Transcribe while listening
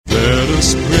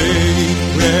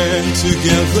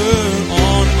together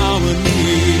on our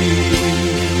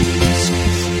knees.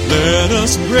 Let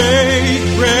us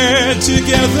break bread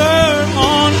together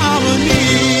on our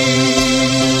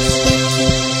knees.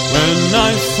 When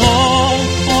I fall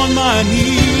on my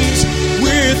knees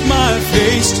with my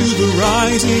face to the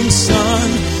rising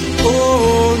sun,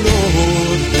 oh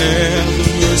Lord, have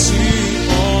mercy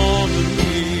on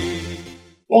me.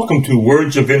 Welcome to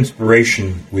Words of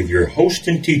Inspiration with your host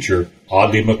and teacher,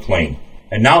 Audley McLean.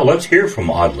 And now let's hear from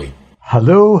Audley.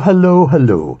 Hello, hello,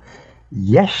 hello.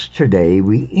 Yesterday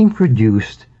we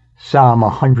introduced Psalm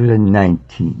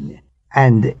 119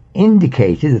 and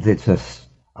indicated that it's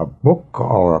a book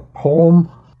or a poem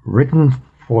written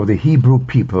for the Hebrew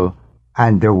people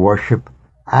and their worship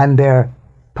and their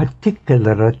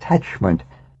particular attachment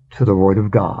to the Word of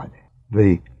God,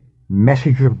 the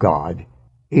message of God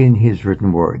in His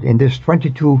written Word. In this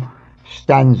 22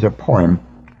 stanza poem,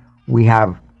 we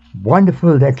have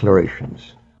wonderful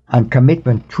declarations and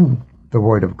commitment to the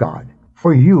Word of God.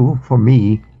 For you, for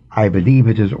me, I believe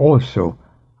it is also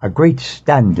a great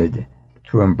standard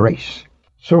to embrace.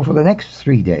 So for the next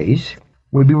 3 days,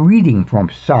 we'll be reading from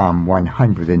Psalm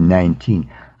 119.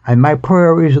 And my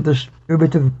prayer is that the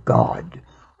Spirit of God,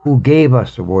 who gave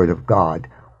us the Word of God,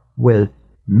 will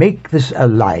make this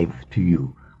alive to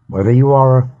you. Whether you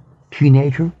are a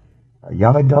teenager, a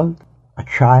young adult, a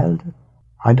child,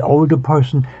 an older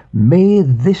person, may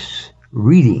this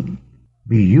reading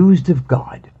be used of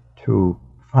God to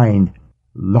find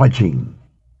lodging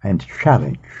and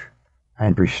challenge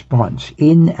and response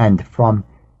in and from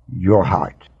your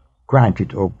heart. Grant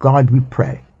it, O God, we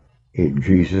pray, in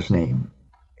Jesus' name.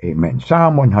 Amen.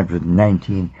 Psalm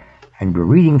 119, and we're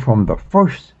reading from the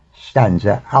first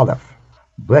stanza, Aleph.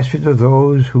 Blessed are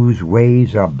those whose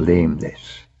ways are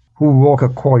blameless, who walk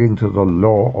according to the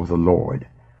law of the Lord.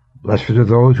 Blessed are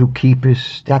those who keep His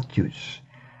statutes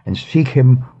and seek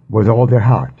Him with all their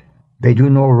heart. They do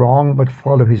no wrong but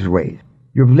follow His ways.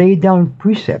 You have laid down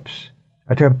precepts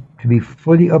that are to be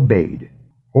fully obeyed.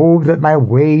 Oh, that my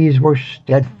ways were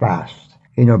steadfast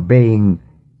in obeying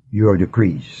your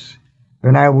decrees.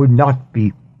 Then I would not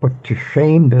be put to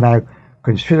shame, that I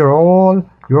consider all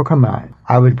your commands.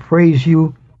 I would praise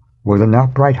you with an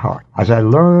upright heart. As I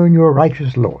learn your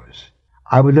righteous laws,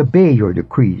 I will obey your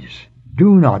decrees.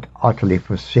 Do not utterly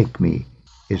forsake me,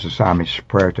 is the psalmist's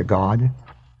prayer to God.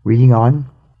 Reading on,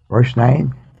 verse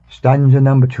 9, stanza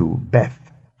number 2, Beth.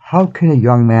 How can a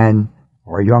young man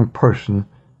or a young person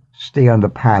stay on the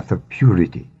path of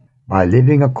purity? By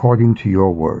living according to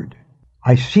your word.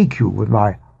 I seek you with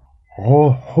my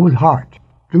whole heart.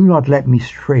 Do not let me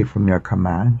stray from your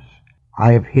commands.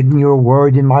 I have hidden your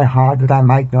word in my heart that I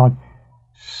might not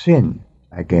sin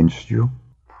against you.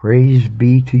 Praise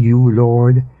be to you,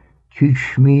 Lord.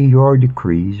 Teach me your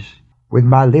decrees. With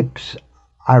my lips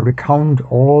I recount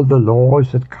all the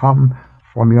laws that come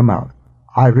from your mouth.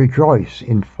 I rejoice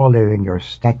in following your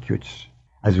statutes,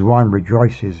 as one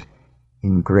rejoices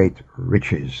in great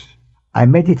riches. I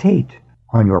meditate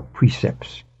on your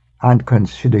precepts and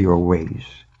consider your ways.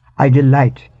 I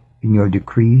delight in your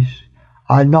decrees.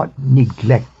 I'll not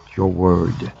neglect your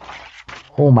word.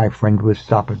 Oh, my friend, we'll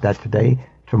stop at that today.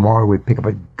 Tomorrow we'll pick up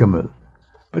at Gimel.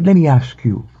 But let me ask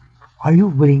you, are you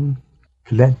willing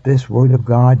to let this word of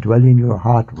God dwell in your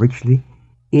heart richly?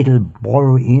 It'll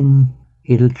borrow in.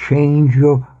 It'll change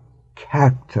your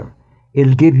character.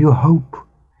 It'll give you hope.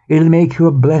 It'll make you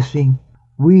a blessing.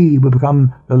 We will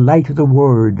become the light of the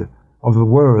word of the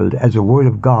world as the word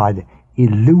of God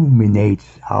illuminates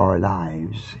our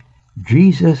lives.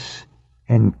 Jesus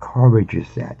encourages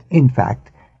that. In fact,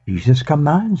 Jesus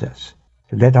commands us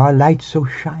to let our light so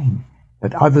shine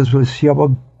that others will see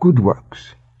our good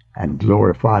works and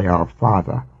glorify our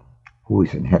Father who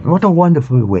is in heaven. What a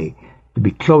wonderful way to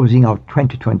be closing out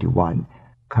 2021,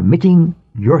 committing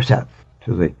yourself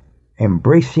to the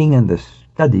embracing and the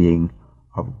studying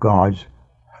of God's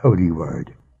holy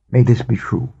word. May this be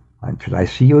true. Until I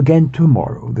see you again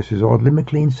tomorrow, this is Audley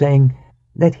McLean saying,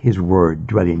 let His word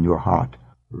dwell in your heart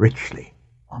richly.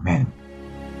 Amen.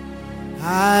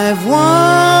 I've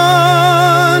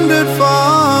wandered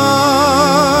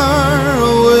far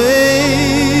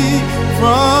away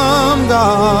from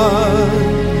God.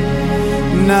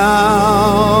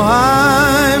 Now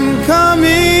I'm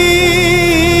coming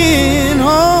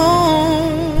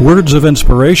home. Words of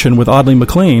Inspiration with Audley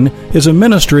McLean is a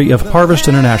ministry of Harvest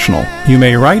International. You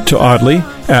may write to Audley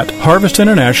at Harvest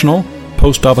International,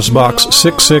 Post Office Box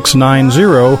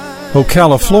 6690,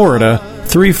 Ocala, Florida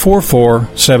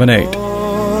 34478.